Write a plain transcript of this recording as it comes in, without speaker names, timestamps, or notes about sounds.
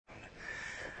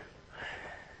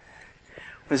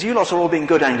As you lot are all being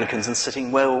good Anglicans and sitting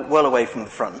well away from the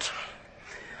front,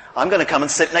 I'm going to come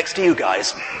and sit next to you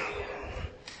guys.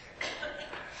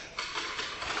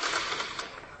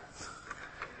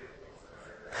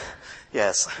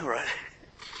 Yes, all right.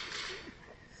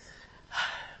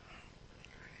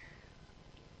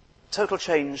 Total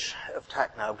change of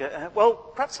tack now. Well,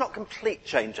 perhaps not complete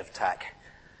change of tack.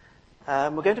 We're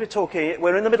going to be talking,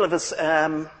 we're in the middle of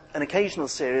an occasional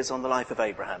series on the life of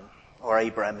Abraham, or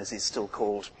Abram as he's still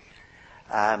called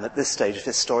at this stage of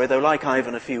his story, though like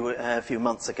Ivan a few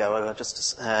months ago,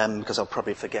 just because I'll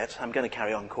probably forget, I'm going to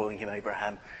carry on calling him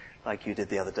Abraham like you did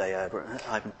the other day,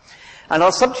 Ivan. And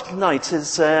our subject tonight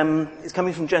is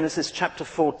coming from Genesis chapter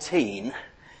 14.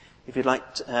 If you'd like,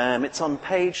 it's on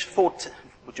page 14,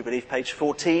 would you believe page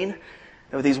 14?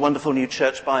 With these wonderful new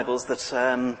church Bibles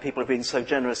that people have been so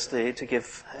generous to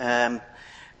give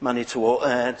money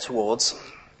towards.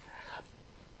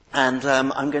 And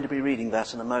I'm going to be reading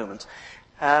that in a moment.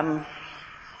 I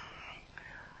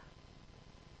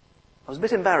was a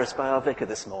bit embarrassed by our vicar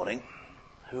this morning,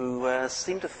 who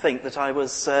seemed to think that I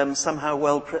was somehow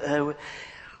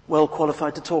well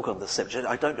qualified to talk on the subject.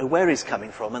 I don't know where he's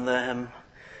coming from, and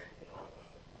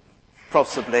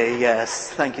possibly,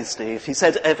 yes. Thank you, Steve. He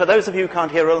said, for those of you who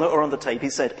can't hear or on the tape, he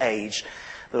said age.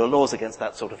 There are laws against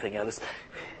that sort of thing, Ellis.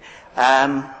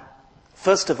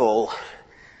 First of all,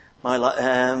 my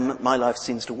life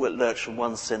seems to lurch from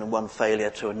one sin and one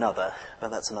failure to another, but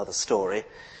that's another story.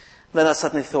 Then I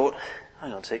suddenly thought,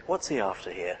 hang on a tick, what's he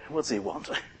after here? What does he want?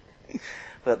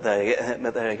 But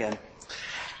there again.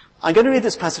 I'm going to read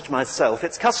this passage myself.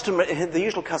 It's the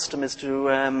usual custom is to,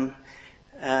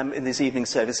 in this evening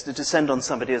service, to descend on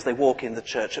somebody as they walk in the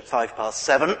church at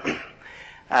 7:05,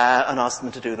 and ask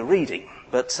them to do the reading.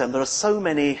 But there are so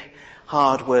many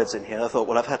hard words in here, I thought,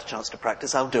 well, I've had a chance to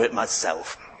practice, I'll do it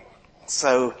myself.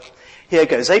 So, here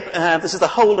goes. This is the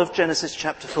whole of Genesis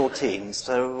chapter 14.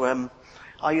 So,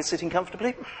 are you sitting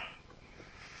comfortably?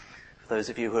 For those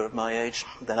of you who are of my age,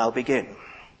 then I'll begin.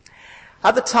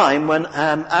 At the time when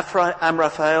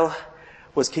Amraphel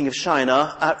was king of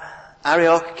Shinar,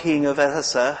 Arioch king of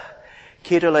Eliezer,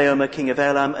 Kedorlaomer king of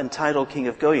Elam, and Tidal king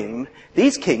of Goyim,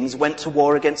 these kings went to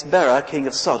war against Bera king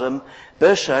of Sodom,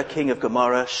 Bersha king of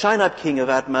Gomorrah, Shinab king of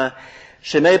Admah,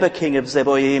 Shemeba king of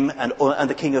Zeboim, and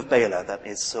the king of Bela, that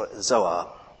is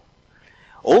Zoar.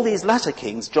 All these latter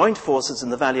kings joined forces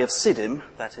in the valley of Siddim,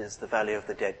 that is the valley of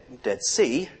the Dead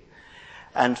Sea,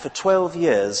 and for 12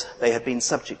 years they had been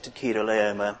subject to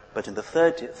Kedorlaomer, but in the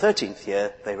 13th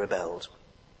year they rebelled.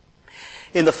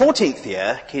 In the 14th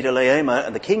year, Kedorlaomer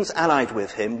and the kings allied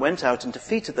with him went out and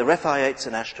defeated the Rephaites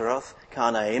in Ashtaroth,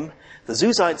 Karnaim, the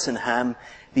Zuzites in Ham,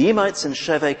 the Emites in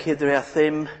Sheve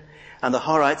Kiriathaim, and the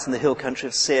Horites in the hill country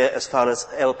of Seir as far as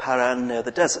El Paran near the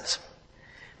desert.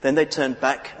 Then they turned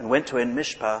back and went to En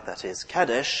Mishpah, that is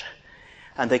Kadesh,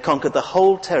 and they conquered the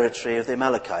whole territory of the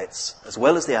Amalekites, as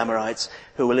well as the Amorites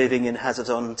who were living in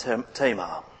Hazazon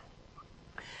Tamar.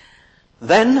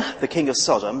 Then the king of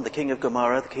Sodom, the king of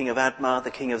Gomorrah, the king of Admah, the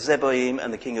king of Zeboim,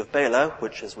 and the king of Bela,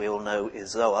 which as we all know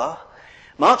is Zoar,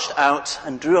 marched out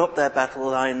and drew up their battle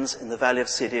lines in the valley of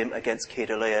Siddim against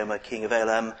Kedorlaomer, king of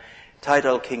Elam,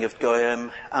 Tidal king of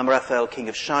Goyim, Amraphel king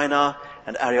of Shinar,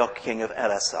 and Arioch king of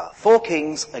Eliezer. 4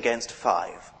 kings against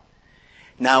 5.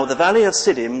 Now the valley of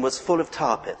Siddim was full of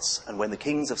tar pits, and when the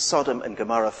kings of Sodom and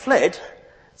Gomorrah fled,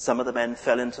 some of the men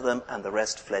fell into them, and the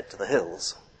rest fled to the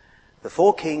hills. The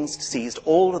 4 kings seized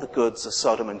all of the goods of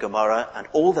Sodom and Gomorrah and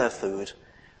all their food,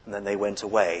 and then they went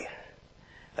away.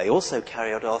 They also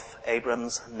carried off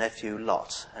Abram's nephew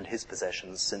Lot and his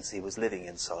possessions, since he was living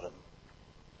in Sodom.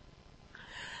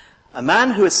 A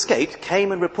man who escaped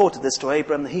came and reported this to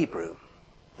Abram the Hebrew.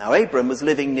 Now Abram was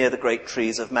living near the great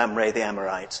trees of Mamre the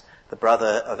Amorite, the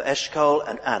brother of Eshcol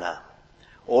and Anna,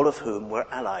 all of whom were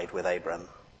allied with Abram.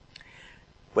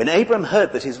 When Abram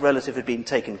heard that his relative had been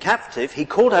taken captive, he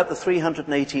called out the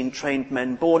 318 trained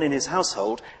men born in his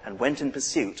household and went in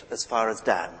pursuit as far as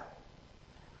Dan.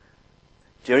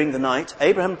 During the night,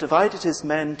 Abraham divided his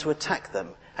men to attack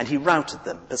them, and he routed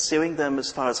them, pursuing them as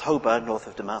far as Hobah, north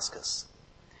of Damascus.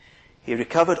 He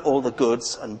recovered all the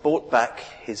goods and brought back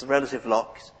his relative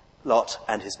Lot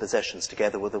and his possessions,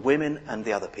 together with the women and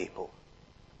the other people.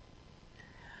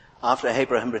 After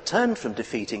Abraham returned from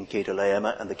defeating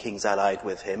Kedorlaomer and the kings allied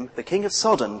with him, the king of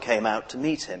Sodom came out to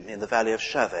meet him in the valley of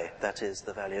Shaveh, that is,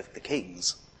 the valley of the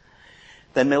kings.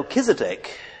 Then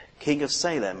Melchizedek, king of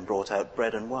Salem, brought out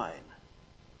bread and wine.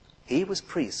 He was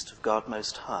priest of God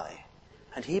Most High,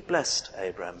 and he blessed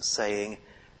Abram, saying,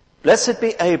 "Blessed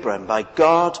be Abram by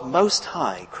God Most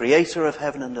High, creator of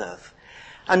heaven and earth.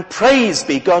 And praise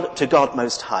be to God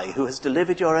Most High, who has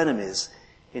delivered your enemies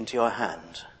into your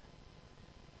hand."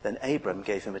 Then Abram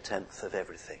gave him 1/10 of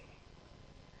everything.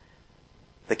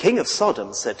 The king of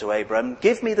Sodom said to Abram,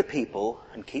 "Give me the people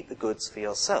and keep the goods for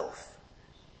yourself."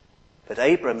 But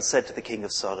Abram said to the king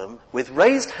of Sodom, "With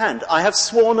raised hand I have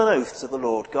sworn an oath to the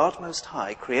Lord, God Most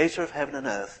High, creator of heaven and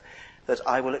earth, that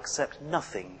I will accept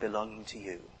nothing belonging to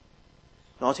you,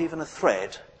 not even a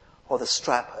thread or the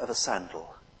strap of a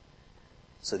sandal,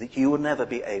 so that you will never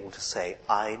be able to say,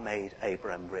 'I made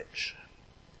Abram rich.'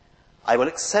 I will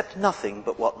accept nothing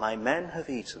but what my men have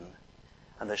eaten,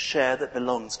 and the share that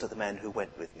belongs to the men who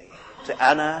went with me. To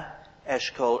Anna,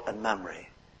 Eshcol, and Mamre,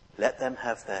 let them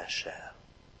have their share."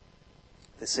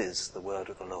 This is the word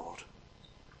of the Lord.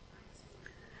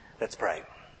 Let's pray.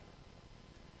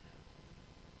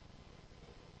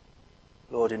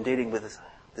 Lord, in dealing with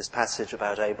this passage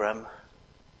about Abram,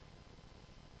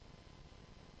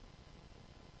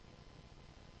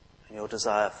 and your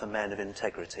desire for men of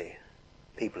integrity,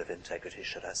 people of integrity,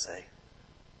 should I say,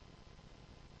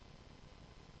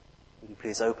 will you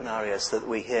please open our ears so that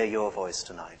we hear your voice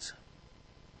tonight?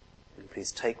 Will you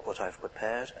please take what I've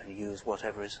prepared and use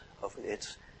whatever is of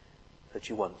it that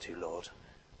you want to, Lord?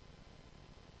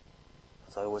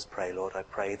 As I always pray, Lord, I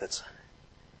pray that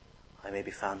I may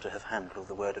be found to have handled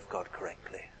the word of God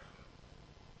correctly.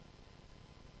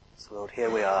 So, Lord, here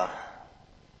we are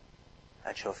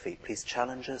at your feet. Please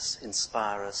challenge us,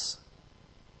 inspire us.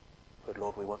 But,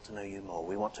 Lord, we want to know you more.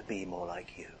 We want to be more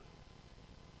like you.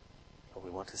 Lord,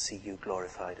 we want to see you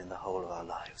glorified in the whole of our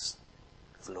lives.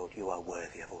 Because, Lord, you are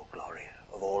worthy of all glory,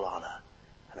 of all honor,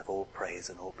 and of all praise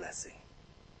and all blessing.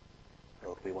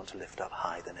 Lord, we want to lift up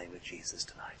high the name of Jesus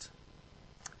tonight.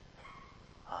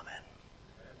 Amen.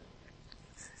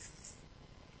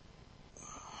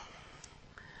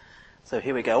 So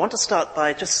here we go. I want to start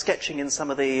by just sketching in some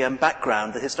of the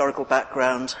background, the historical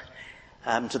background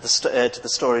to the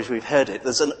stories we've heard it.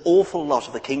 There's an awful lot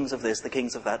of the kings of this, the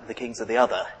kings of that, the kings of the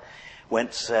other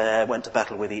went to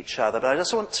battle with each other. But I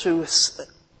just want to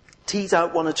tease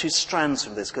out one or two strands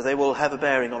from this because they will have a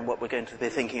bearing on what we're going to be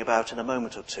thinking about in a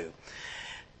moment or two.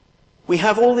 We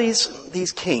have all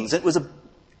these kings. It was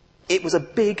a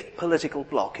big political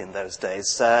bloc in those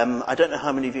days. I don't know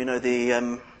how many of you know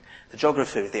the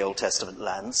geography of the Old Testament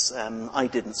lands. I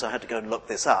didn't, so I had to go and look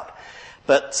this up.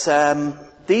 But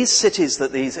these cities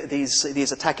that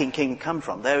these attacking kings come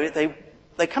from,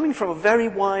 they're coming from a very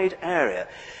wide area.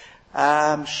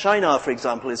 Shinar, for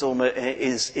example, is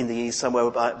in the east somewhere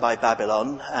by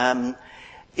Babylon.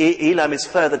 Elam is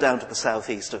further down to the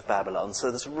southeast of Babylon.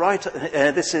 So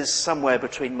this is somewhere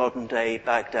between modern-day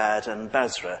Baghdad and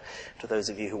Basra, to those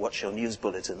of you who watch your news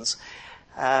bulletins.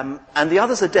 And the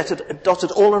others are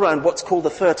dotted all around what's called the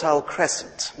Fertile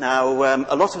Crescent. Now,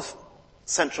 a lot of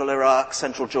central Iraq,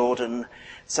 central Jordan,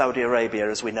 Saudi Arabia,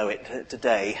 as we know it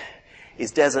today,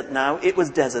 is desert now. It was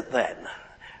desert then.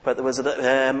 But there was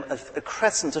a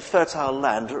crescent of fertile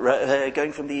land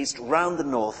going from the east round the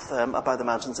north, up by the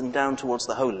mountains and down towards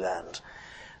the Holy Land.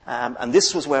 And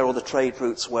this was where all the trade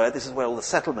routes were. This is where all the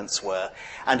settlements were.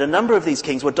 And a number of these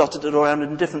kings were dotted around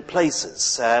in different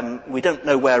places. We don't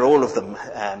know where all of them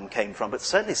came from, but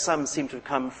certainly some seem to have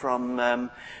come from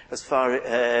as far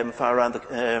around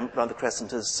the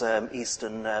crescent as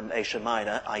eastern Asia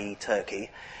Minor, i.e. Turkey.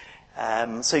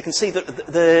 So you can see that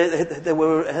there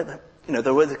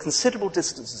were considerable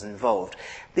distances involved.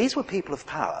 These were people of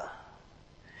power.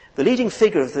 The leading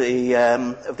figure of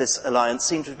this alliance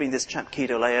seemed to have been this chap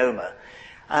Kedorlaomer.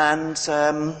 And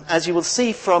as you will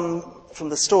see from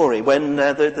the story, when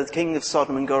the king of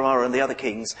Sodom and Gomorrah and the other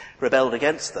kings rebelled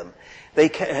against them, they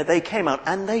came out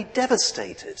and they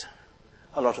devastated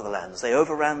a lot of the lands. They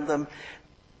overran them.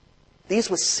 These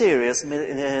were serious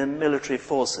military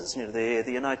forces. You know,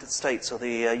 the United States or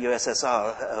the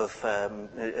USSR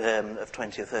of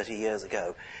 20 or 30 years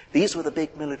ago. These were the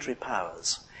big military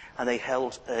powers, and they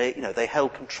held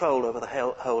control over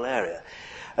the whole area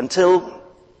until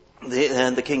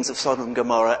the kings of Sodom and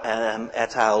Gomorrah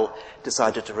et al.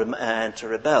 Decided to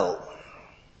rebel.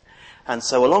 And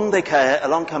so along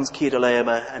comes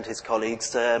Kedorlaomer and his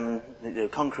colleagues,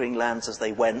 conquering lands as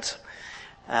they went.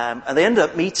 And they end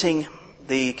up meeting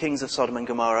the kings of Sodom and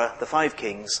Gomorrah, the 5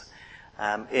 kings,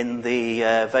 in the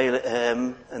Vale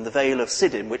of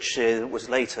Siddim, which was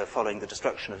later, following the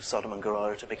destruction of Sodom and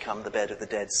Gomorrah, to become the bed of the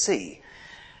Dead Sea.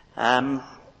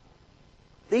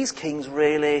 These kings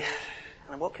really,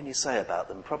 and what can you say about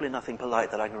them? Probably nothing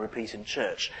polite that I can repeat in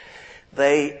church.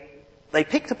 They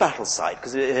picked a battle site,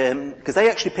 because they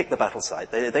actually picked the battle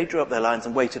site. They drew up their lines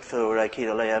and waited for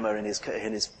Kedorlaomer and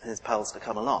his pals to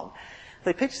come along.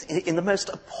 They picked in the most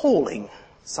appalling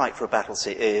site for a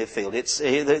battlefield.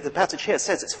 The passage here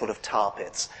says it's full of tar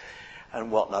pits.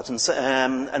 and whatnot. And, so,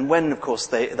 and when, of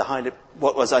course,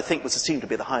 what was, I think, was assumed to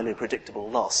be the highly predictable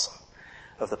loss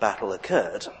of the battle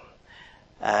occurred,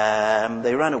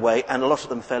 they ran away, and a lot of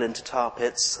them fell into tar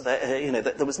pits.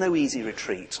 There was no easy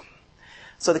retreat.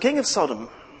 So the king of Sodom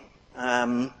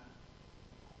was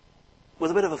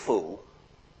a bit of a fool,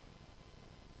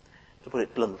 to put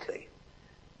it bluntly.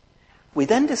 We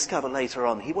then discover later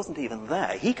on he wasn't even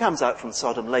there. He comes out from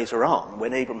Sodom later on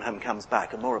when Abraham comes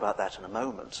back, and more about that in a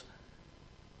moment.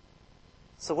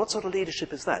 So what sort of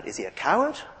leadership is that? Is he a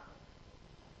coward?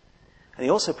 And he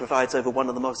also provides over one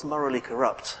of the most morally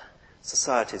corrupt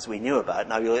societies we knew about.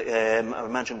 Now, I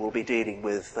imagine we'll be dealing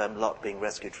with Lot being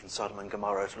rescued from Sodom and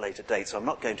Gomorrah at a later date, so I'm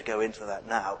not going to go into that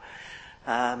now.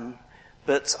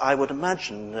 But I would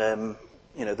imagine,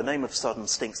 the name of Sodom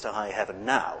stinks to high heaven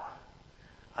now.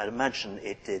 I'd imagine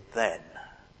it did then.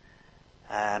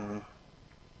 And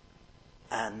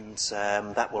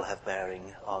that will have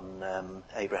bearing on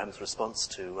Abraham's response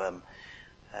to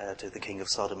the king of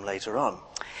Sodom later on.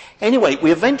 Anyway,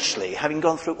 we eventually, having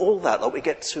gone through all that, we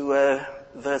get to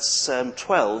verse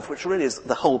 12, which really is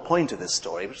the whole point of this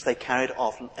story, which they carried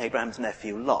off Abraham's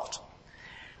nephew Lot.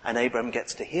 And Abraham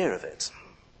gets to hear of it.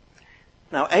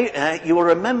 Now, you will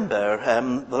remember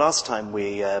the last time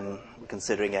we were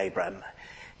considering Abraham,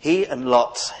 he and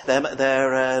Lot,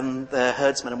 their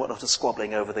herdsmen and whatnot are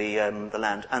squabbling over the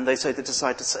land, and they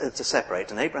decide to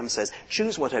separate. And Abraham says,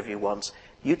 "Choose whatever you want.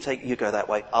 You go that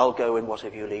way. I'll go in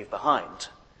whatever you leave behind."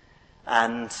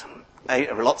 And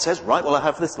Lot says, "Right, well, I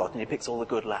have this lot," and he picks all the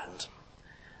good land.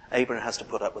 Abraham has to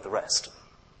put up with the rest.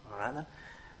 All right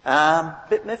then,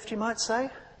 bit miffed, you might say,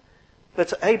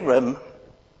 but Abraham,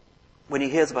 when he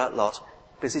hears about Lot,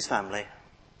 with his family,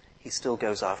 he still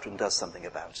goes after and does something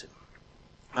about it.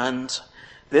 And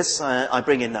this I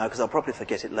bring in now because I'll probably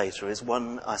forget it later, is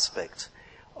one aspect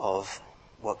of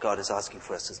what God is asking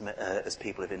for us as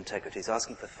people of integrity. He's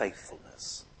asking for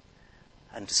faithfulness.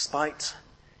 And despite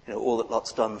all that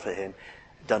Lot's done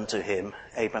to him,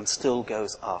 Abraham still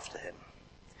goes after him.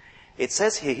 It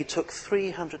says here he took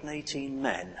 318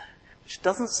 men, which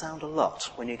doesn't sound a lot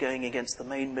when you're going against the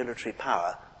main military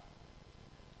power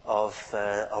of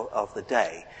the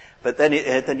day. But then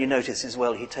you notice as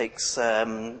well he takes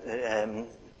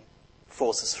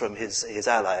forces from his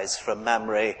allies, from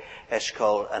Mamre,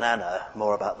 Eshcol, and Anna.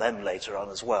 More about them later on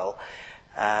as well.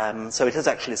 So it is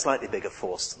actually a slightly bigger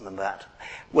force than that.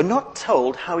 We're not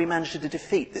told how he managed to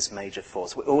defeat this major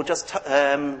force. We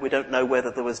don't know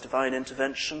whether there was divine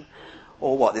intervention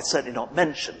or what. It's certainly not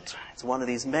mentioned. It's one of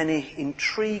these many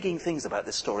intriguing things about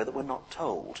this story that we're not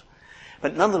told.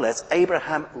 But nonetheless,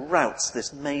 Abraham routs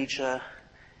this major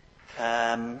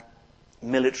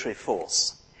military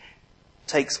force,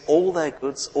 takes all their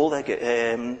goods, all their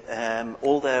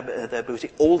booty,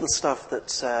 all the stuff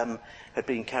that had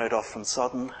been carried off from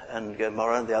Sodom and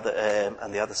Gomorrah and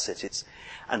the other cities,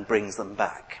 and brings them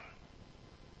back.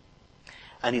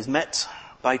 And he's met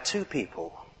by two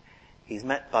people. He's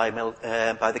met by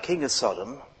the king of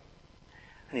Sodom,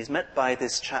 and he's met by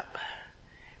this chap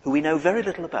who we know very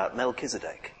little about,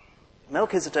 Melchizedek.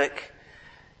 Melchizedek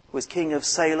was king of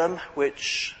Salem,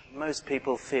 which most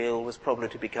people feel was probably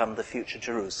to become the future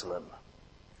Jerusalem,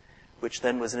 which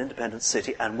then was an independent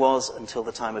city and was until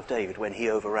the time of David when he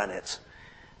overran it.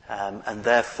 And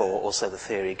therefore, also the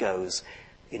theory goes,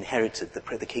 inherited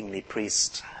the kingly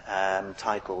priest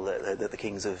title that the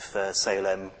kings of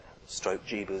Salem,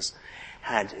 Jebus,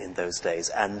 had in those days.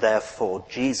 And therefore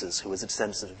Jesus, who was a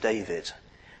descendant of David,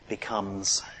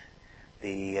 becomes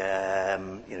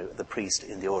the priest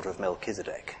in the order of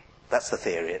Melchizedek. That's the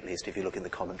theory, at least, if you look in the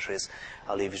commentaries.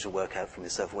 I'll leave you to work out for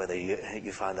yourself whether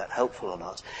you find that helpful or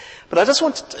not. But I don't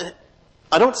want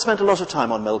to spend a lot of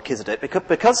time on Melchizedek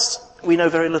because we know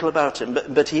very little about him,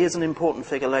 but he is an important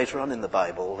figure later on in the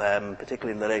Bible,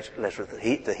 particularly in the letter of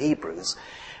the Hebrews.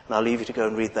 And I'll leave you to go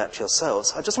and read that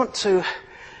yourselves. I just want to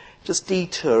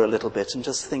detour a little bit and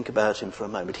just think about him for a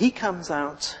moment. He comes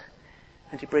out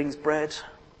and he brings bread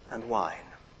and wine.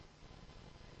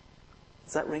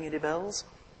 Does that ring any bells?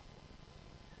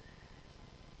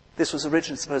 This was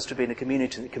originally supposed to have been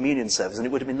a communion service, and it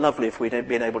would have been lovely if we'd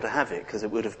been able to have it, because it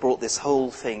would have brought this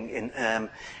whole thing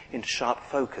into sharp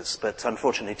focus. But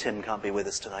unfortunately, Tim can't be with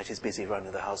us tonight. He's busy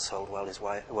running the household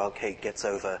while Kate gets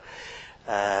over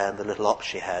the little op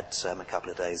she had a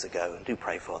couple of days ago. And do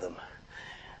pray for them.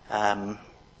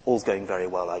 All's going very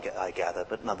well, I gather,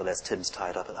 but nonetheless, Tim's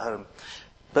tied up at home.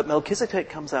 But Melchizedek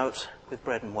comes out with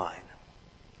bread and wine.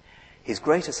 His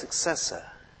greater successor,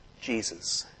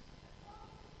 Jesus,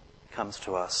 comes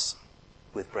to us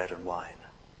with bread and wine.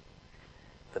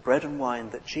 The bread and wine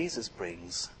that Jesus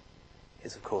brings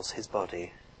is, of course, his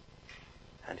body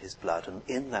and his blood. And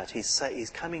in that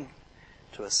he's coming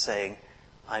to us saying,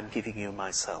 I'm giving you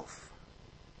myself.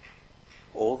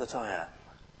 All that I am,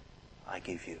 I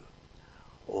give you.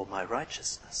 All my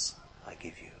righteousness, I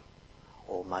give you.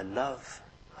 All my love,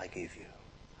 I give you.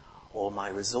 All my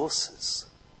resources,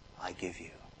 I give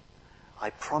you. I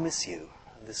promise you,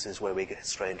 and this is where we get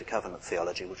straight into covenant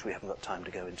theology, which we haven't got time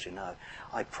to go into now.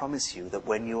 I promise you that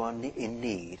when you are in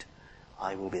need,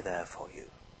 I will be there for you.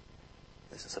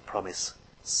 This is a promise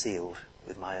sealed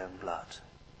with my own blood.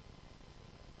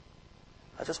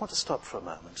 I just want to stop for a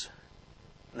moment.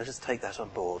 Let us take that on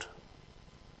board.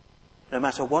 No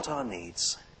matter what our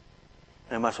needs,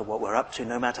 no matter what we're up to,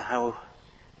 no matter how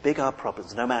big our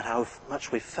problems, no matter how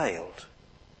much we've failed,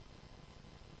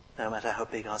 no matter how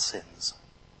big our sins,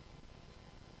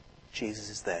 Jesus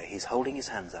is there. He's holding his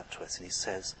hands up to us and he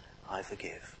says, I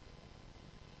forgive.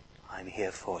 I'm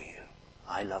here for you.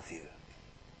 I love you.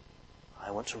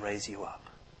 I want to raise you up.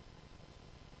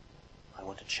 I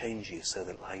want to change you so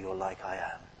that you're like I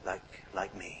am,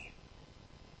 like me.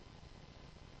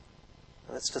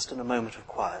 Let's just in a moment of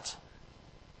quiet,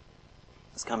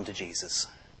 let's come to Jesus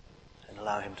and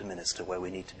allow him to minister where we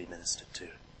need to be ministered to.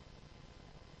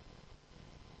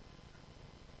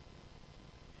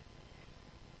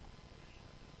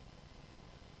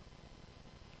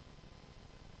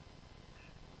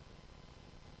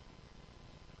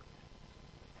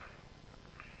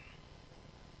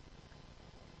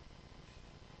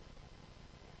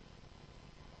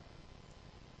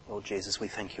 Lord Jesus, we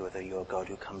thank you that you're a God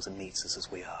who comes and meets us as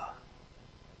we are.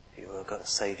 You're a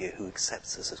Saviour who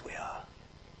accepts us as we are.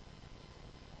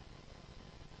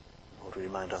 Lord, we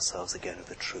remind ourselves again of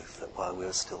the truth that while we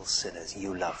were still sinners,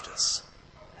 you loved us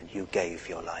and you gave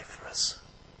your life for us.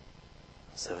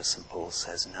 So as St. Paul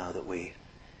says, now that we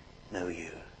know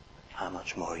you, how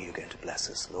much more are you going to bless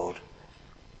us, Lord?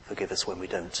 Forgive us when we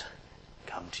don't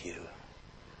come to you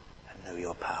and know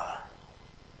your power.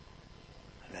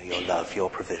 Know your love, your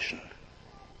provision.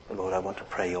 But Lord, I want to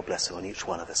pray your blessing on each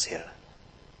one of us here,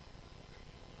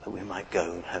 that we might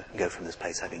go from this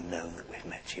place having known that we've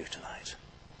met you tonight.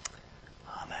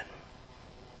 Amen.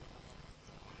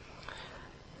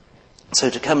 So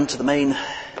to come to the main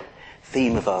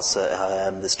theme of our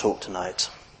this talk tonight,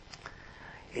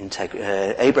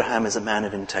 Abraham is a man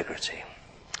of integrity.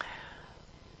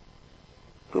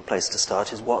 A good place to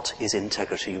start is, what is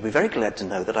integrity? You'll be very glad to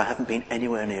know that I haven't been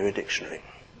anywhere near a dictionary.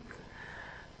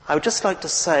 I would just like to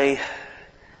say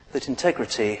that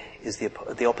integrity is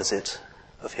the opposite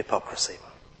of hypocrisy.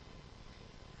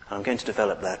 And I'm going to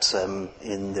develop that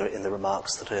in the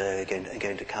remarks that are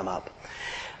going to come up.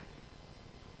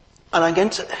 And I'm going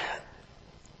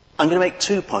to make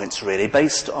 2 points really,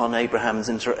 based on Abraham's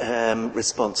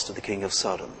response to the king of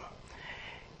Sodom.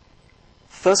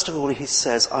 First of all, he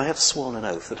says, I have sworn an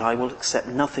oath that I will accept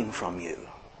nothing from you,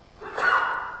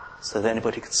 so that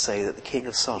anybody could say that the king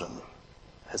of Sodom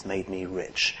has made me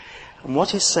rich. And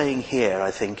what he's saying here,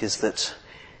 I think, is that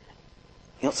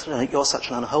you're such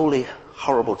an unholy,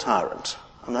 horrible tyrant.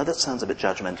 I know that sounds a bit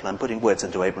judgmental. I'm putting words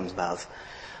into Abram's mouth.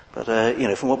 But,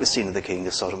 from what we've seen of the king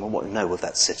of Sodom and what we know of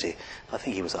that city, I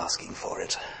think he was asking for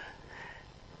it.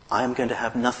 I am going to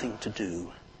have nothing to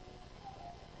do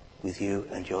with you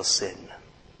and your sin.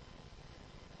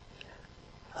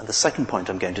 And the second point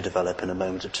I'm going to develop in a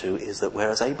moment or two is that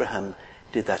whereas Abraham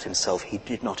did that himself, he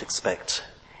did not expect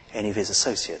any of his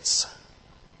associates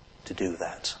to do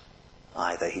that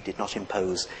either. He did not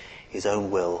impose his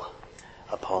own will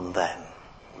upon them.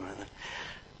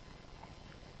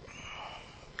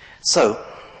 So,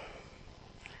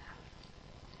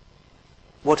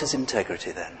 what is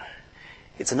integrity then?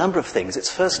 It's a number of things.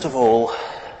 It's first of all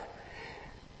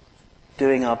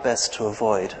doing our best to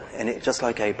avoid, just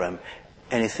like Abram,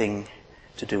 anything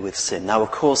to do with sin. Now,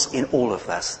 of course, in all of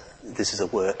that, this is a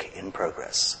work in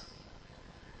progress.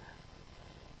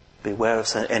 Beware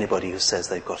of anybody who says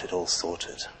they've got it all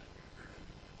sorted,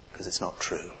 because it's not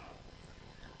true.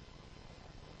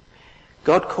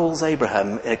 God calls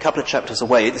Abraham a couple of chapters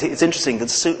away. It's interesting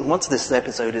that once this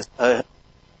episode is...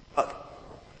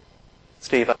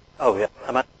 Steve? Oh, yeah.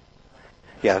 Am I?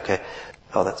 Yeah, okay.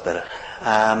 Oh, that's better.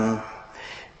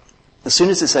 As soon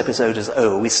as this episode is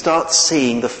over, we start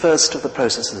seeing the first of the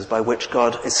processes by which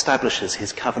God establishes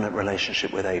his covenant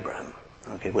relationship with Abraham.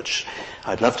 Okay, which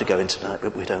I'd love to go into tonight,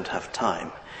 but we don't have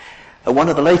time. At one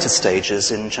of the later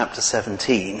stages in chapter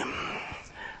 17,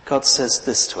 God says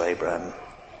this to Abraham.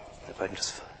 If I can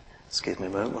just, excuse me a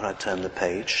moment when I turn the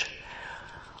page.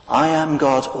 I am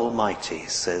God Almighty,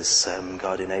 says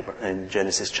God in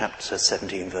Genesis chapter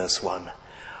 17, verse 1.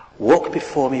 Walk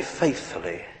before me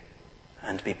faithfully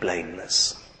and be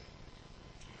blameless.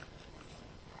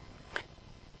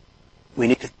 we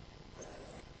need to...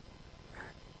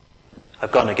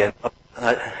 I've gone again.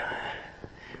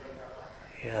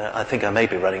 I think I may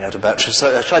be running out of battery.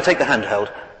 So shall I take the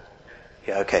handheld?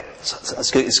 Yeah, okay.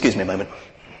 Excuse me a moment.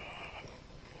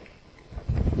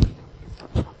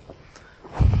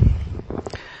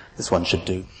 This one should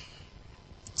do.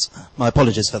 My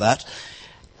apologies for that.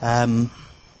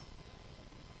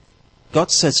 God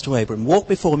says to Abram, walk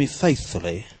before me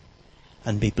faithfully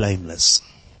and be blameless.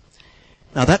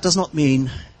 Now that does not mean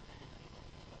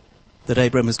that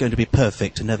Abram is going to be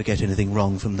perfect and never get anything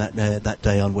wrong from that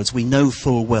day onwards. We know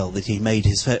full well that he made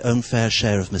his own fair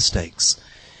share of mistakes,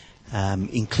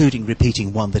 including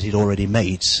repeating one that he'd already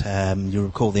made. You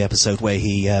recall the episode where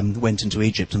he went into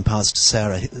Egypt and passed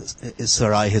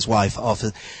Sarai, his wife, off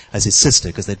as his sister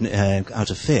because out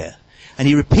of fear. And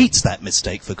he repeats that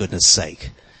mistake, for goodness sake.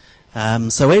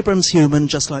 So Abram's human,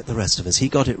 just like the rest of us. He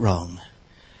got it wrong.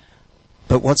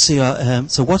 But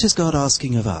so what is God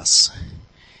asking of us?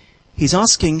 He's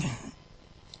asking,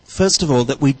 first of all,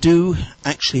 that we do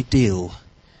actually deal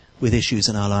with issues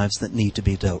in our lives that need to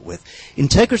be dealt with.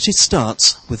 Integrity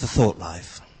starts with the thought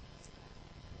life.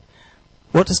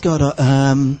 What does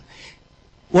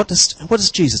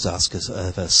Jesus ask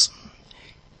of us?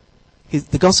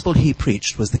 The gospel he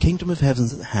preached was the kingdom of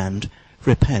heaven's at hand,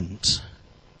 repent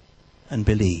and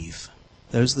believe.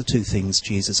 Those are the two things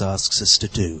Jesus asks us to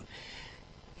do.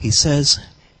 He says,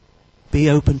 be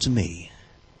open to me.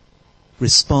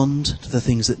 Respond to the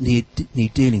things that need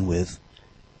dealing with,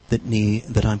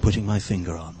 that I'm putting my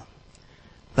finger on.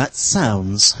 That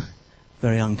sounds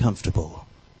very uncomfortable.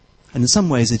 And in some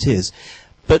ways it is.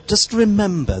 But just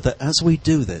remember that as we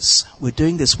do this, we're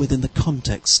doing this within the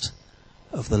context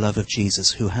of the love of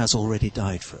Jesus, who has already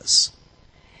died for us.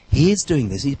 He is doing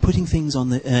this. He's putting things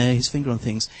on his finger on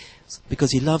things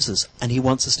because he loves us and he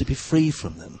wants us to be free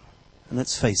from them. And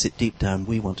let's face it, deep down,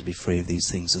 we want to be free of these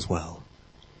things as well.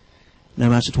 No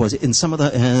matter what, in some of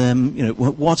the,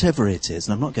 whatever it is,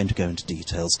 and I'm not going to go into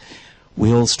details,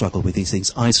 we all struggle with these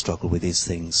things. I struggle with these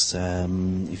things.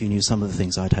 If you knew some of the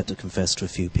things I'd had to confess to a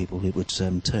few people, it would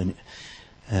turn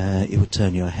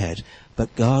your head.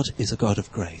 But God is a God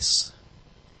of grace.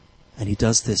 And he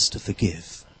does this to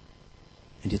forgive.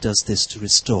 And he does this to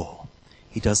restore.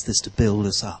 He does this to build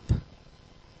us up.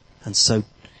 And so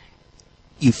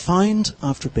you find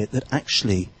after a bit that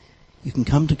actually you can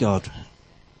come to God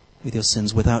with your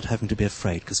sins without having to be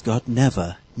afraid, because God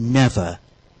never, never,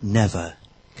 never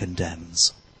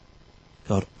condemns.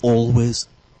 God always,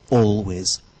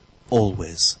 always,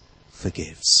 always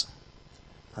forgives.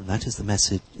 And that is the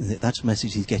message, that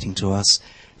message he's getting to us.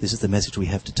 This is the message we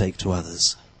have to take to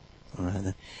others. All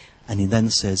right? And he then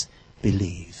says,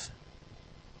 believe.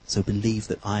 So believe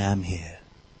that I am here.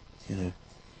 You know,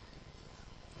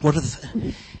 what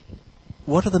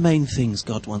are the main things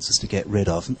God wants us to get rid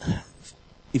of?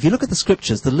 If you look at the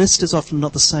scriptures, the list is often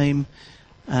not the same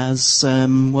as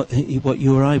what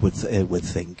you or I would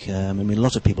think. I mean, a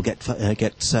lot of people get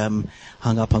hung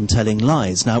up on telling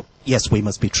lies. Now, yes, we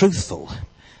must be truthful,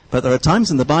 but there are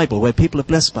times in the Bible where people are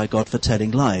blessed by God for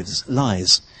telling lies.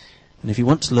 And if you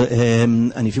want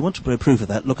to approve of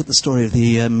that, look at the story of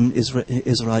the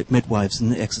Israelite midwives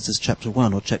in Exodus chapter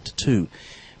 1 or chapter 2,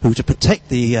 who, to protect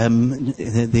the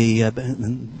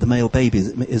male babies,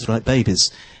 Israelite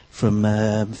babies, from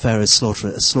Pharaoh's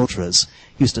slaughterers,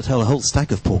 used to tell a whole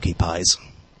stack of porky pies.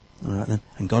 All right,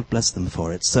 and God blessed them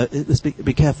for it. So let's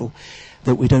be careful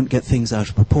that we don't get things out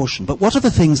of proportion. But what are the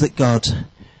things that God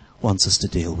wants us to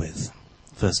deal with?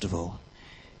 First of all,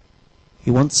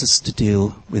 he wants us to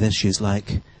deal with issues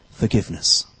like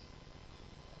forgiveness.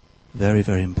 Very,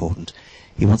 very important.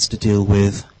 He wants to deal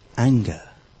with anger.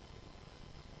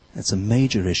 It's a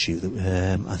major issue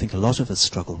that I think a lot of us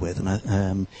struggle with,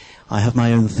 and I have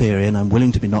my own theory, and I'm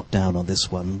willing to be knocked down on this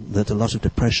one, that a lot of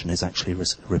depression is actually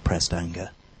repressed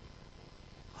anger.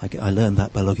 I learned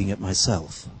that by looking at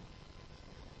myself.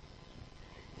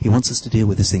 He wants us to deal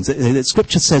with these things. The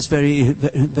Scripture says very,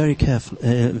 very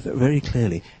very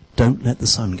clearly, don't let the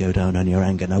sun go down on your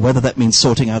anger. Now, whether that means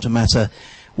sorting out a matter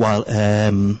while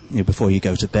before you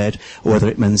go to bed, or whether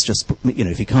it means just,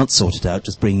 if you can't sort it out,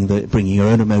 just bringing your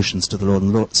own emotions to the Lord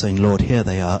and saying, Lord, here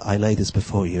they are. I lay this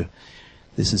before you.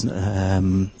 This is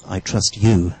I trust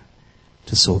you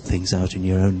to sort things out in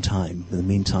your own time. In the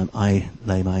meantime, I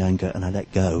lay my anger and I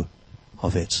let go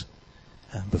of it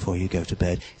before you go to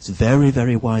bed. It's very,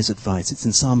 very wise advice. It's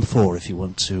in Psalm 4 if you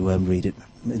want to read it.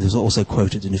 It is also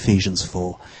quoted in Ephesians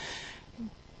 4.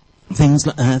 Things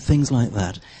like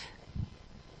that.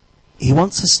 He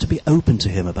wants us to be open to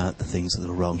him about the things that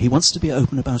are wrong. He wants to be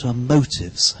open about our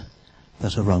motives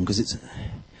that are wrong, because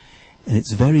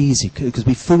it's very easy, because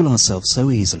we fool ourselves so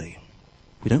easily.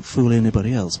 We don't fool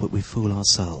anybody else, but we fool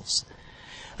ourselves.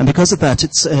 And because of that,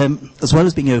 it's as well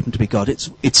as being open to be God, it's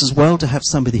as well to have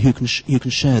somebody who you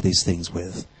can share these things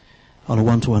with on a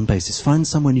one-to-one basis. Find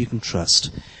someone you can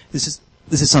trust. This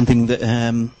is something that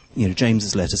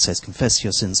James's letter says: confess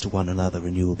your sins to one another,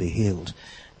 and you will be healed.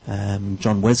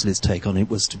 John Wesley's take on it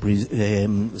was to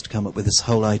come up with this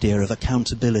whole idea of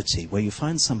accountability, where you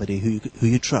find somebody who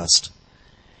you trust,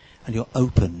 and you're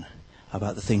open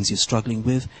about the things you're struggling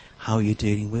with, how you're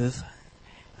dealing with.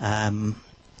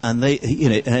 And they,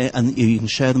 and you can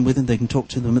share them with them. They can talk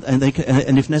to them, and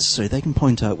and if necessary, they can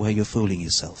point out where you're fooling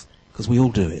yourself, because we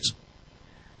all do it.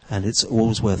 And it's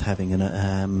always worth having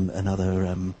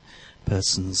another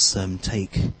person's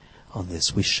take on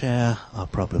this. We share our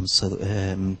problems, so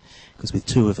because with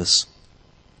two of us,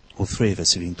 or three of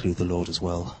us, if you include the Lord as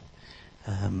well,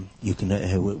 we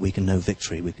can know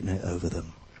victory. We can know over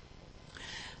them.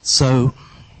 So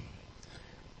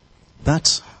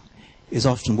that is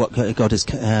often what God is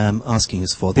asking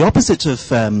us for. The opposite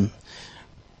of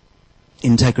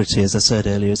integrity, as I said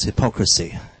earlier, is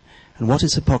hypocrisy. And what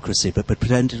is hypocrisy but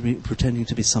pretending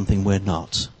to be something we're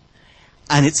not?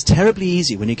 And it's terribly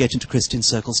easy when you get into Christian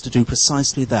circles to do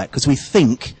precisely that, because we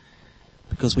think,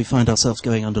 because we find ourselves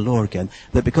going under law again,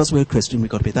 that because we're Christian, we've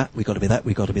got to be that, we've got to be that,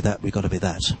 we've got to be that, we've got to be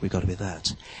that, we've got to be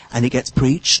that. And it gets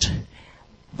preached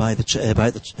by the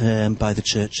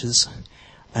churches,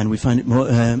 and we find it more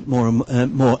and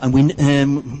more, and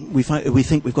we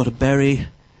think we've got to bury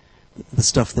the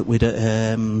stuff that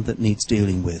that needs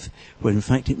dealing with, where in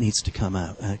fact it needs to come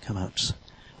out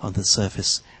on the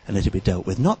surface and let it be dealt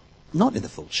with, not in the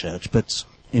full church, but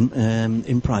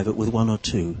in private with one or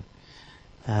two.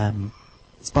 The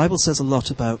Bible says a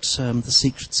lot about the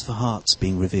secrets of hearts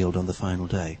being revealed on the final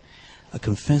day. A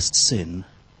confessed sin,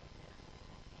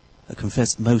 a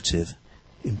confessed motive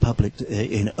in public,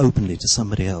 openly to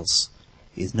somebody else,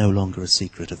 is no longer a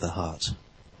secret of the heart.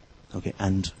 Okay,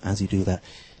 and as you do that,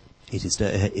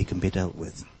 it can be dealt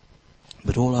with.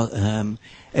 But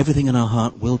everything in our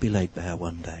heart will be laid bare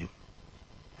one day.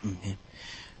 Okay.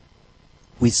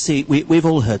 We've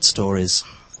all heard stories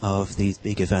of these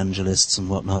big evangelists and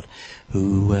whatnot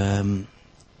who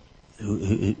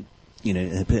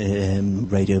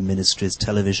radio ministries,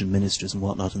 television ministries and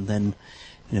whatnot, and then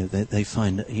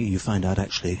you find out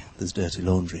actually there's dirty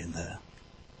laundry in there.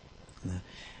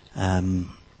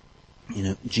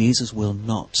 Jesus will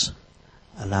not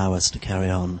allow us to carry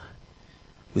on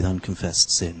with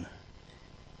unconfessed sin.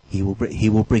 He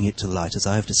will bring it to light, as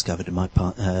I have discovered to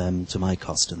my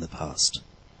cost in the past.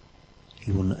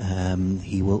 He will, and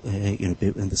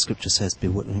the scripture says,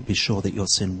 be sure that your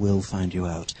sin will find you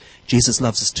out. Jesus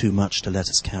loves us too much to let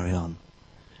us carry on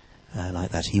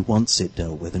like that. He wants it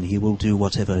dealt with, and he will do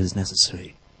whatever is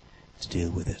necessary to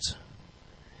deal with it.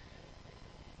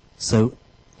 So,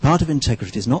 part of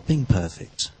integrity is not being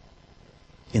perfect,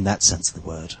 in that sense of the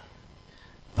word.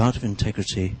 Part of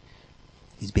integrity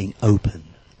is being open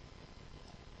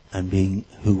and being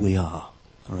who we are.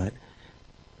 All right?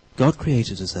 God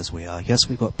created us as we are. Yes,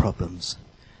 we've got problems.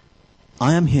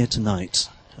 I am here tonight,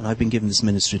 and I've been given this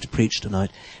ministry to preach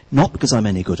tonight, not because I'm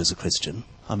any good as a Christian.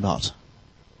 I'm not.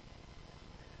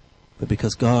 But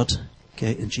because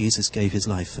Jesus gave his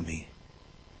life for me.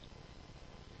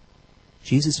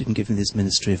 Jesus didn't give me this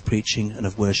ministry of preaching and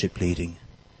of worship leading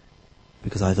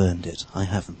because I've earned it. I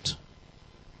haven't.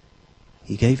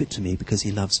 He gave it to me because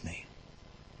he loves me.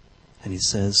 And he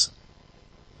says,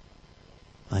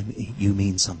 you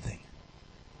mean something.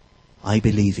 I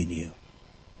believe in you.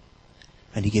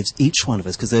 And he gives each one of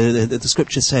us, because the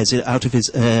scripture says, out of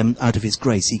his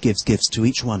grace, he gives gifts to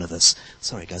each one of us.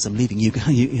 Sorry, guys, I'm leaving you.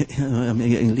 I'm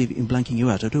blanking you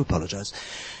out. I do apologize.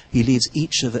 He gives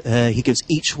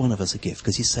each one of us a gift,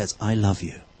 because he says, I love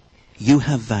you. You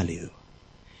have value.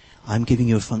 I'm giving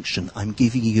you a function. I'm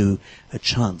giving you a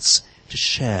chance to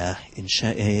share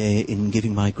in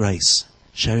giving my grace,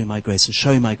 sharing my grace, and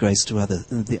showing my grace to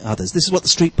the others. This is what the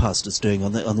street pastor's doing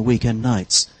on the weekend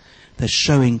nights. They're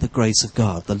showing the grace of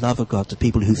God, the love of God, to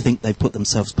people who think they've put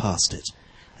themselves past it.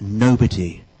 And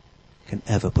nobody can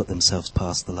ever put themselves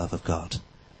past the love of God.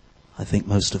 I think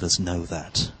most of us know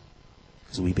that,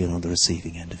 because we've been on the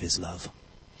receiving end of his love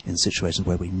in situations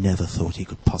where we never thought he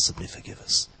could possibly forgive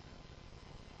us.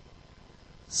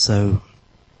 So,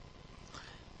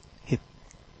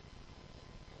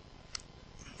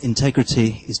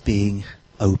 integrity is being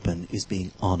open, is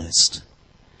being honest.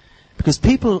 Because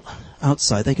people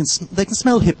outside, they can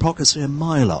smell hypocrisy a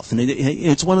mile off. And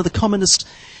it's one of the commonest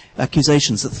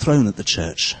accusations that's thrown at the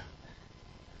church.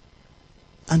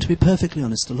 And to be perfectly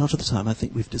honest, a lot of the time I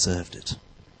think we've deserved it.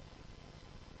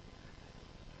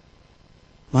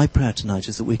 My prayer tonight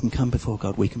is that we can come before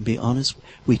God, we can be honest,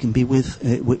 we can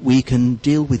we can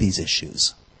deal with these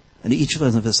issues. And each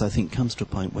one of us, I think, comes to a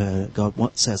point where God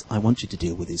says, I want you to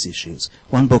deal with these issues.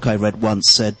 One book I read once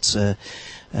said,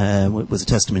 was a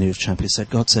testimony of a chap who said,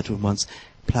 God said to him once,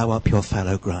 plough up your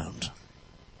fallow ground,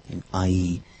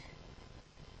 i.e.,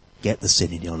 get the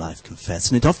sin in your life, confess.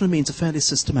 And it often means a fairly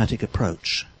systematic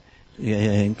approach,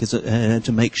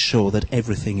 to make sure that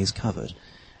everything is covered.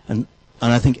 And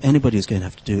I think anybody who's going to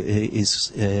have to do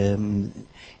is,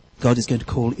 God is going to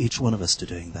call each one of us to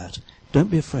doing that. Don't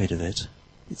be afraid of it.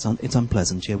 It's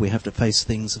unpleasant. Yeah, we have to face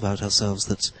things about ourselves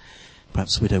that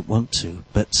perhaps we don't want to,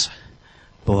 but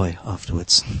boy,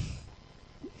 afterwards,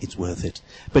 it's worth it.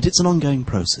 But it's an ongoing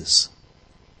process.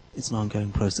 It's an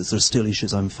ongoing process. There are still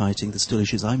issues I'm fighting. There's still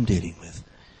issues I'm dealing with.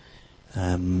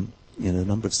 A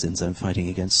number of sins I'm fighting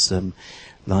against.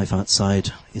 Life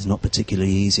outside is not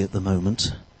particularly easy at the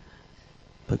moment.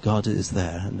 But God is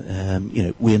there.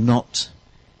 And, we're not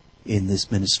in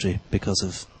this ministry because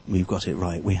of we've got it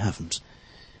right. We haven't.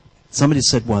 Somebody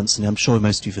said once, and I'm sure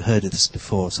most of you have heard of this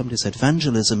before, somebody said,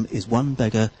 evangelism is one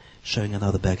beggar showing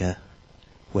another beggar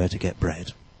where to get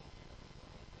bread.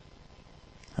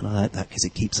 And I like that because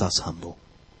it keeps us humble.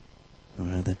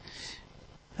 And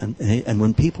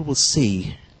when people will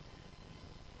see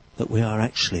that we are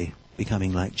actually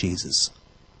becoming like Jesus,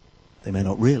 they may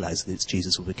not realize that it's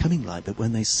Jesus we're becoming like, but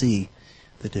when they see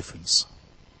the difference,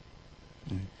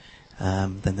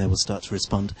 then they will start to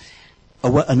respond.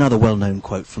 Another well-known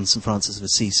quote from St. Francis of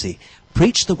Assisi: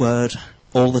 preach the word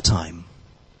all the time.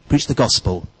 Preach the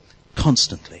gospel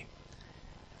constantly.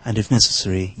 And if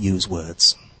necessary, use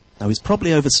words. Now, he's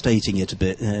probably overstating it a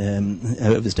bit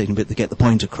to get the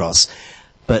point across.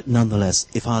 But nonetheless,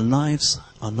 if our lives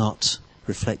are not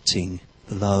reflecting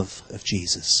the love of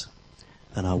Jesus,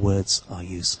 then our words are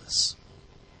useless.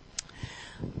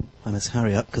 I must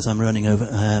hurry up because I'm running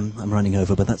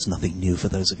over, but that's nothing new for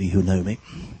those of you who know me.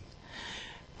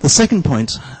 The second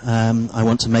point I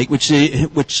want to make, which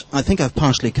I think I've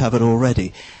partially covered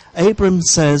already. Abram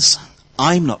says,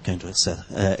 I'm not going to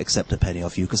accept a penny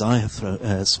off you because I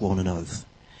have sworn an oath.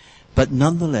 But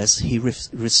nonetheless, he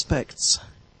respects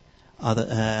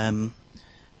the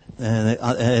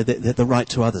right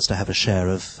to others to have a share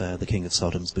of the king of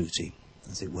Sodom's booty,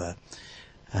 as it were.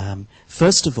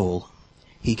 First of all,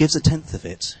 he gives 1/10 of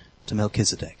it to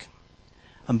Melchizedek.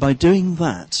 And by doing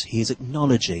that, he is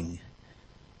acknowledging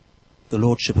the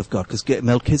lordship of God, because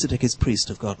Melchizedek is priest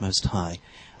of God Most High.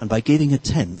 And by giving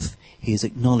 1/10, he is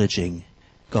acknowledging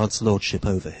God's lordship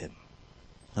over him.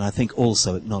 And I think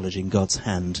also acknowledging God's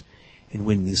hand in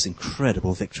winning this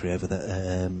incredible victory over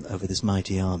this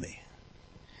mighty army.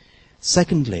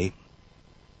 Secondly,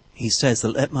 he says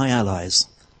that let my allies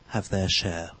have their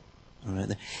share. All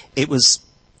right. It was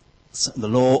the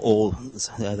law, or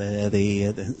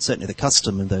certainly the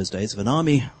custom in those days, if an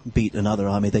army beat another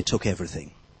army, they took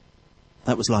everything.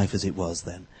 That was life as it was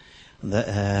then.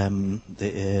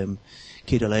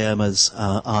 Kedorlaomer's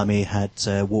army had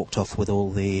walked off with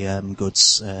all the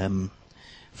goods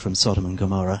from Sodom and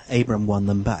Gomorrah. Abram won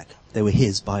them back. They were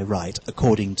his by right,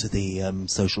 according to the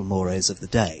social mores of the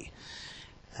day.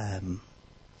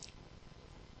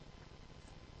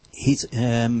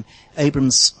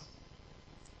 Abram's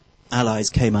allies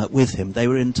came out with him. They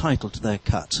were entitled to their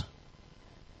cut.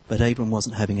 But Abram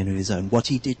wasn't having any of his own. What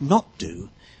he did not do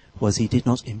was he did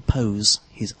not impose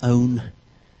his own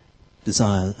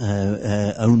desire,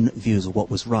 own views of what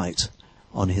was right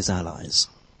on his allies.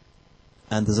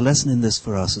 And there's a lesson in this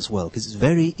for us as well, because it's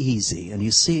very easy, and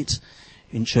you see it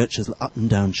in churches up and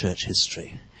down church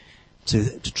history,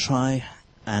 to try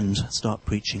and start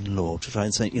preaching law, to try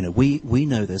and say, we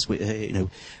know this,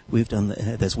 we've done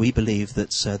this, we believe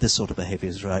that this sort of behaviour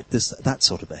is right, that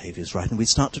sort of behaviour is right, and we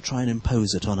start to try and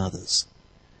impose it on others.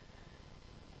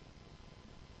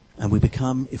 And we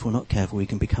become, if we're not careful, we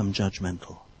can become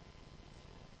judgmental.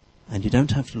 And you don't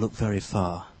have to look very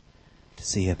far to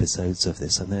see episodes of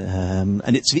this. And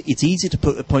it's easy to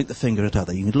point the finger at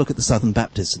others. You can look at the Southern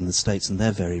Baptists in the States and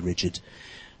their very rigid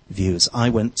views.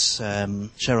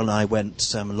 Cheryl and I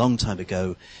went a long time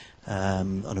ago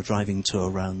on a driving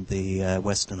tour around the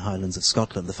Western Highlands of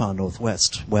Scotland, the far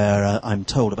northwest, where I'm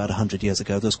told about 100 years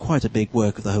ago there was quite a big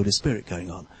work of the Holy Spirit going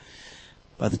on.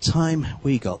 By the time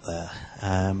we got there,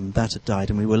 that had died,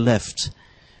 and we were left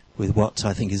with what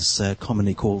I think is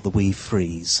commonly called the Wee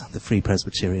Frees, the Free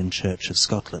Presbyterian Church of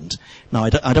Scotland. Now,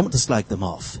 I don't want to slag them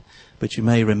off, but you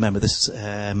may remember this,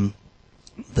 that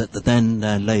the then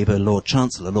Labour Lord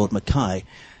Chancellor, Lord Mackay,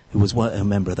 who was a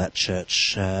member of that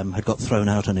church, had got thrown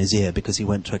out on his ear because he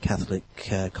went to a Catholic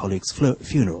colleague's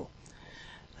funeral.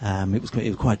 It was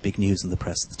quite big news in the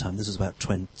press at the time. This was about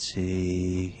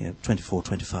 24,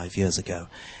 25 years ago.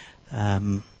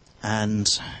 And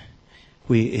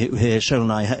Cheryl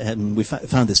and I, we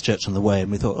found this church on the way,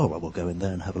 and we thought, oh, well, we'll go in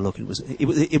there and have a look. It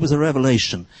was a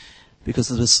revelation, because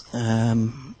there was,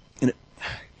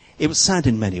 it was sad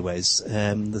in many ways.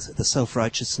 The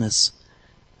self-righteousness,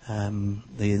 the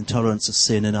intolerance of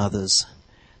sin in others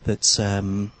that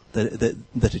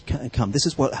had come. This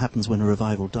is what happens when a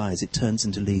revival dies. It turns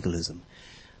into legalism.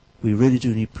 We really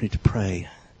do need to pray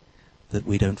that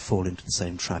we don't fall into the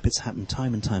same trap. It's happened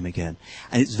time and time again.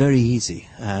 And it's very easy.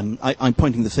 I'm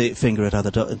pointing the finger at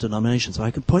other denominations, but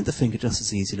I can point the finger just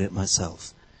as easily at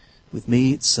myself. With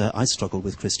me, I struggle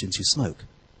with Christians who smoke.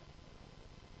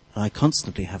 And I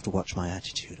constantly have to watch my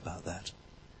attitude about that.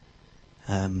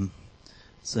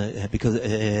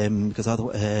 Because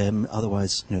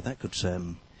otherwise, that could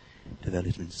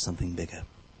develop into something bigger.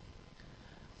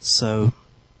 So,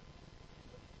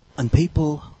 and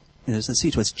people, as they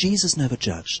see to us, Jesus never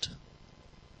judged.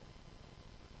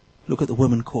 Look at the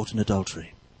woman caught in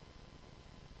adultery.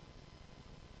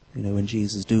 When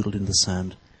Jesus doodled in the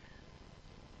sand,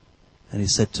 and he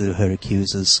said to her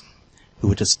accusers, who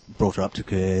had just brought her up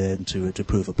to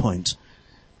prove a point,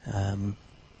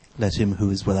 let him who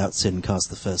is without sin cast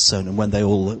the first stone. And when they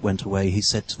all went away, he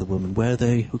said to the woman, where are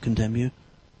they who condemn you?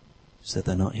 She said,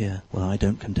 they're not here. Well, I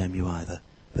don't condemn you either.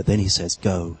 But then he says,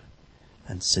 go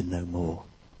and sin no more.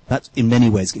 That, in many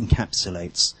ways,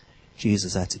 encapsulates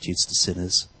Jesus' attitudes to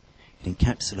sinners. It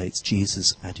encapsulates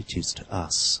Jesus' attitudes to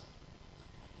us.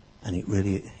 And it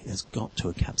really has got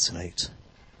to encapsulate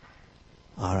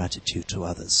our attitude to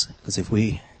others. Because if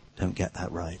we don't get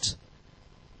that right,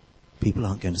 people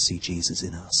aren't going to see Jesus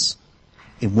in us,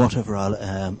 in whatever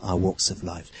our walks of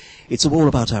life. It's all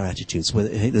about our attitudes.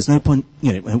 There's no point,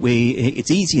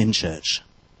 it's easy in church.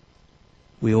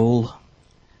 We all,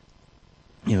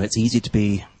 it's easy to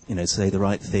be, to say the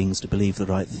right things, to believe the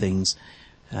right things,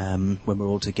 when we're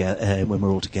all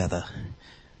together.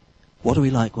 What are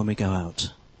we like when we go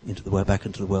out back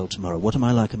into the world tomorrow? What am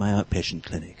I like in my outpatient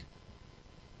clinic?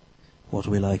 What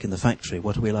are we like in the factory?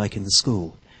 What are we like in the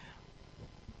school?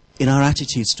 In our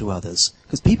attitudes to others,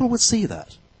 because people will see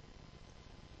that.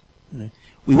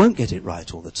 We won't get it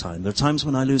right all the time. There are times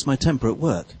when I lose my temper at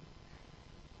work.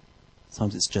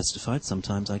 Sometimes it's justified,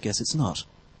 sometimes I guess it's not.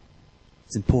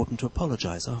 It's important to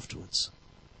apologize afterwards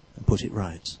and put it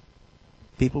right.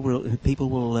 People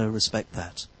will respect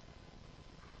that.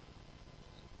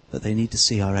 But they need to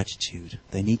see our attitude.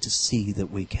 They need to see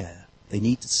that we care. They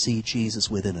need to see Jesus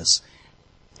within us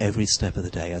every step of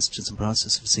the day. As St.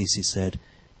 Francis of Assisi said,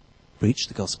 preach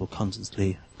the gospel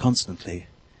constantly,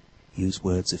 use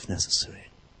words if necessary.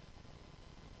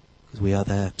 Because we are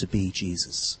there to be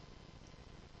Jesus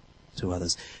to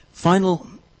others. Final,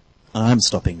 and I'm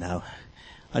stopping now,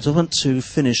 I just want to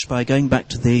finish by going back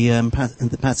to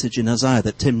the passage in Isaiah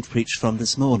that Tim preached from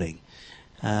this morning.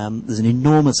 There's an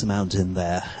enormous amount in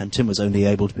there, and Tim was only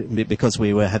able to, because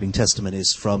we were having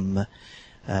testimonies from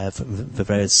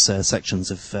various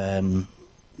sections of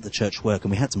the church work,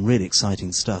 and we had some really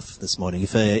exciting stuff this morning.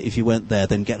 If you weren't there,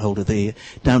 then download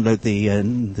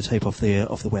the tape off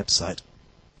the website.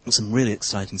 There's some really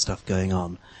exciting stuff going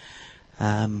on.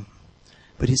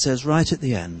 But he says right at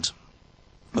the end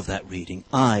of that reading,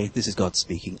 this is God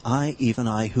speaking, even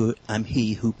I who am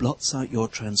he who blots out your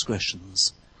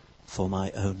transgressions for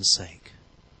my own sake,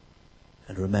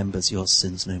 and remembers your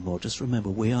sins no more. Just remember,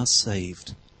 we are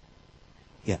saved.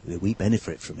 Yeah, we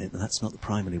benefit from it, and that's not the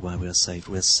primarily why we are saved.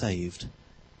 We're saved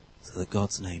so that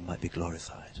God's name might be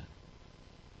glorified.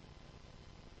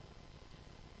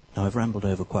 Now, I've rambled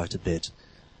over quite a bit,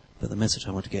 but the message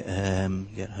I want to get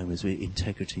home is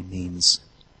integrity means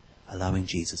allowing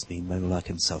Jesus, being more like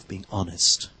himself, being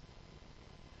honest.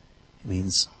 It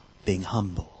means being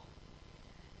humble.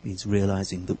 It means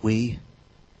realizing that we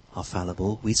are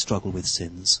fallible, we struggle with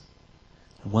sins.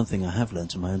 And one thing I have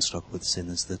learnt in my own struggle with sin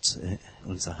is that, at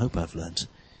least I hope I've learnt,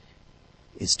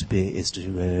 is to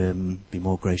be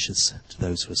more gracious to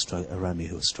those who are around me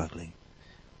who are struggling.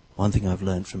 One thing I've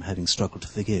learnt from having struggled to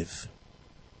forgive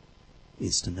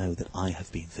is to know that I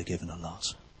have been forgiven a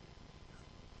lot.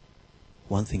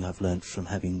 One thing I've learnt from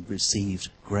having received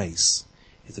grace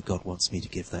is that God wants me to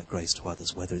give that grace to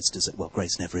others, whether it's deserved. Well,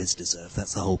 grace never is deserved.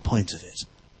 That's the whole point of it.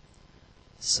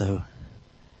 So,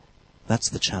 that's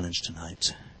the challenge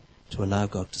tonight, to allow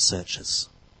God to search us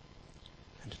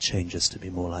and to change us to be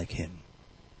more like him,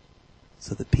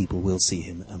 so that people will see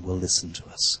him and will listen to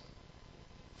us.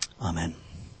 Amen.